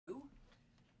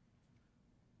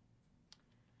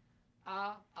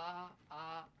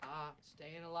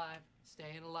staying alive,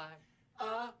 staying alive.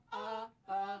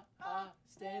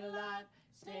 Staying alive,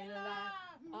 staying alive.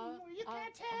 You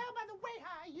can't tell by the way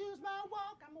I use my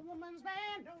walk. I'm a woman's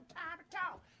man, no time to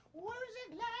talk. Words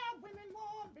are loud, women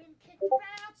warm, been kicked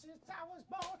around since I was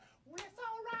born. Well, it's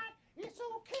all right, it's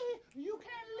okay. You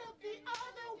can look the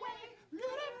other way.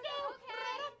 Let it go,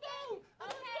 let it go.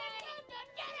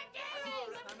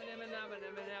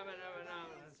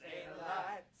 Staying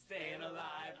alive, staying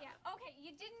alive. Yeah, okay,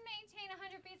 you didn't maintain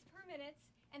 100 beats per minute,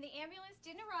 and the ambulance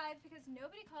didn't arrive because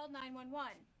nobody called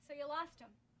 911, so you lost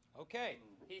him. Okay,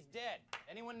 he's dead.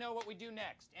 Anyone know what we do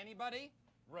next? Anybody?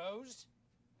 Rose?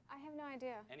 I have no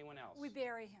idea. Anyone else? We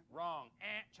bury him. Wrong.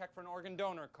 Check for an organ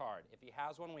donor card. If he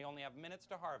has one, we only have minutes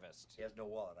to harvest. He has no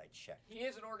wallet, I checked. He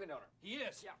is an organ donor. He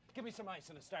is? Yeah. Give me some ice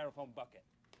in a styrofoam bucket.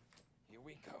 Here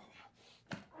we go.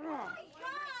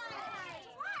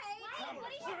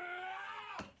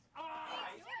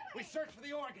 We search for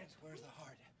the organs. Where's the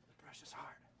heart? The precious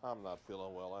heart. I'm not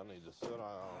feeling well. I need to sit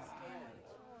down.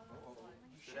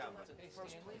 Sit down,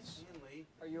 Stanley,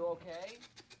 are you okay?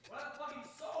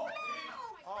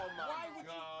 Oh, my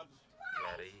God.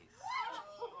 Daddy.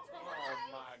 Oh,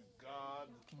 my God.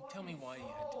 Can you tell me why you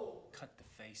had to cut the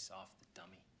face off the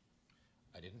dummy?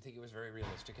 I didn't think it was very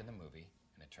realistic in the movie,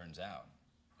 and it turns out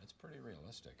it's pretty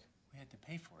realistic. We had to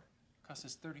pay for it. It cost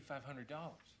us $3,500.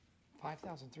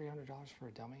 $5,300 for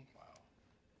a dummy?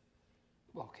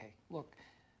 Wow. Okay, look,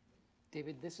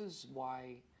 David, this is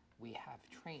why we have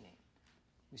training.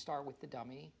 We start with the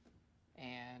dummy,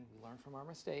 and we learn from our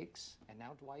mistakes, and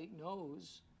now Dwight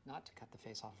knows not to cut the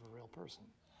face off of a real person.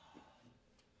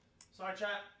 Sorry,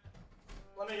 chat.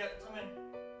 Let me come in.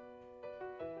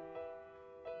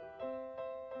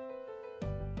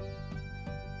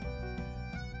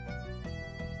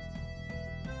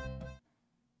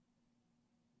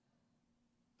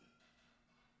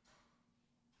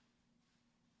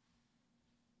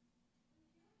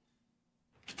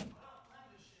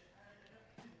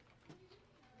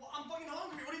 Well, I'm fucking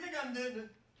hungry. What do you think I'm doing?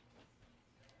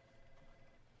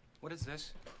 What is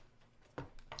this?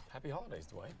 Happy holidays,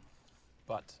 Dwight.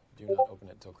 But do not open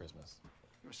it till Christmas.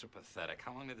 You're so pathetic.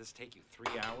 How long did this take you?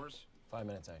 3 hours? 5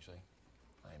 minutes, actually.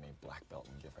 I am a black belt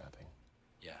in gift wrapping.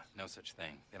 Yeah, no such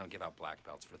thing. They don't give out black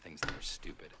belts for things that are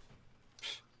stupid.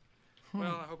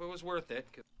 Well, I hope it was worth it.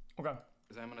 Okay.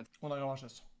 Because I'm gonna... Well, I'm gonna watch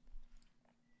this.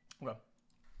 Okay.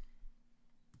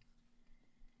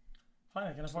 Fine,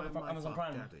 I can afford it from Amazon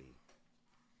Prime. Daddy.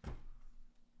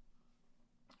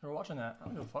 You're watching that. I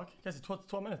don't give a fuck. Guys, it's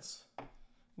 12 minutes.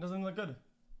 It doesn't look good.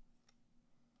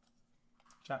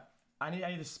 Chat. I need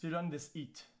to speedrun this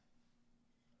eat.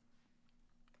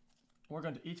 We're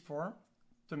going to eat for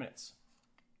 2 minutes.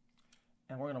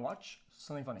 And we're going to watch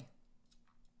something funny.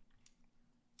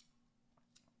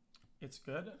 It's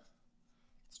good.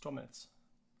 It's 12 minutes.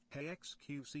 Hey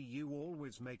XQC, you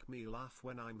always make me laugh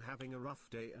when I'm having a rough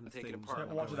day and Take it things apart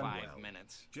aren't in going 5 well.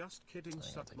 minutes. Just kidding, I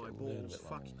suck think my it'll be a little balls, bit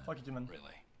fuck. longer than that. Fuck you, Demon.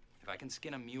 Really? If I can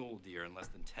skin a mule deer in less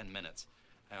than 10 minutes,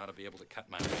 I ought to be able to cut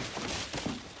my...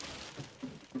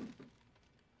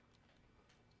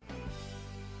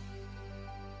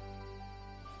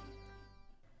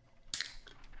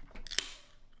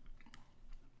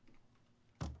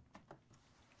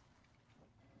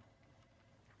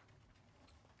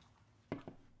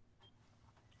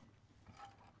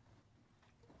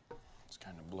 It's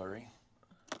kind of blurry.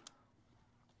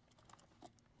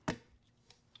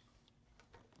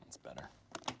 That's better.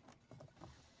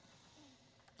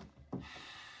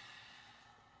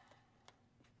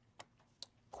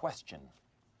 Question.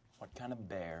 What kind of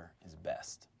bear is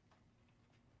best?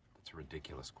 That's a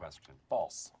ridiculous question.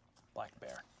 False. Black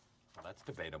bear. Well, that's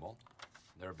debatable.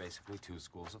 There are basically 2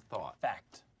 schools of thought.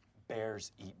 Fact.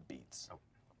 Bears eat beets. Oh.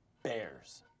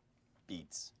 Bears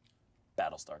beats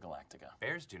Battlestar Galactica.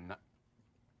 Bears do not...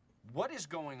 What is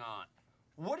going on?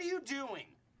 What are you doing?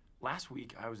 Last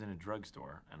week, I was in a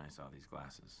drugstore and I saw these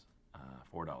glasses,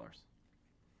 $4.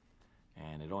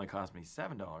 And it only cost me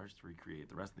 $7 to recreate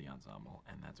the rest of the ensemble,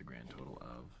 and that's a grand total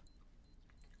of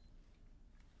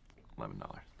 $11.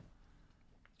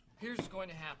 Here's what's going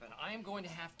to happen. I am going to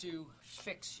have to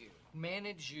fix you,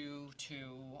 manage you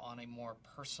on a more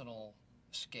personal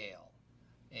scale,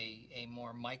 a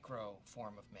more micro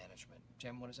form of management.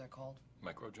 Jim, what is that called?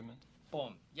 Microregiment?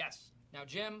 Boom. Yes. Now,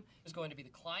 Jim is going to be the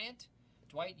client.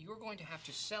 Dwight, you're going to have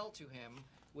to sell to him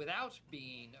without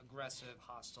being aggressive,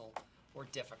 hostile, or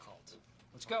difficult.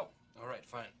 Let's go. All right,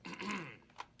 fine.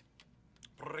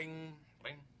 Ring,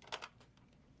 ring.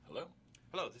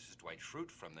 Hello, this is Dwight Schrute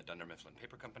from the Dunder Mifflin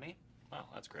Paper Company. Wow,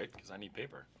 that's great, because I need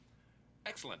paper.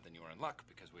 Excellent, then you are in luck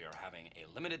because we are having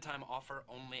a limited time offer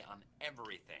only on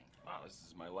everything. Wow, this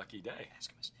is my lucky day. Ask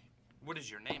him his name. What is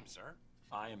your name, sir?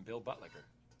 I am Bill Buttlicker.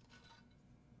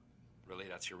 Really,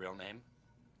 that's your real name?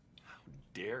 How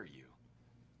dare you?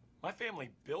 My family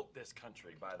built this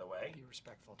country, by the way. Be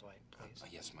respectful, Dwight, please.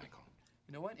 Yes, Michael.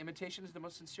 You know what? Imitation is the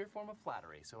most sincere form of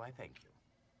flattery, so I thank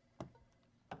you.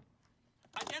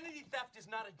 Identity theft is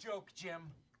not a joke,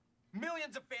 Jim.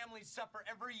 Millions of families suffer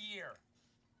every year.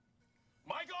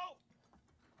 Michael!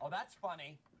 Oh, that's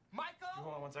funny. Michael!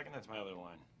 Hold on one second, that's my other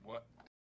line. What?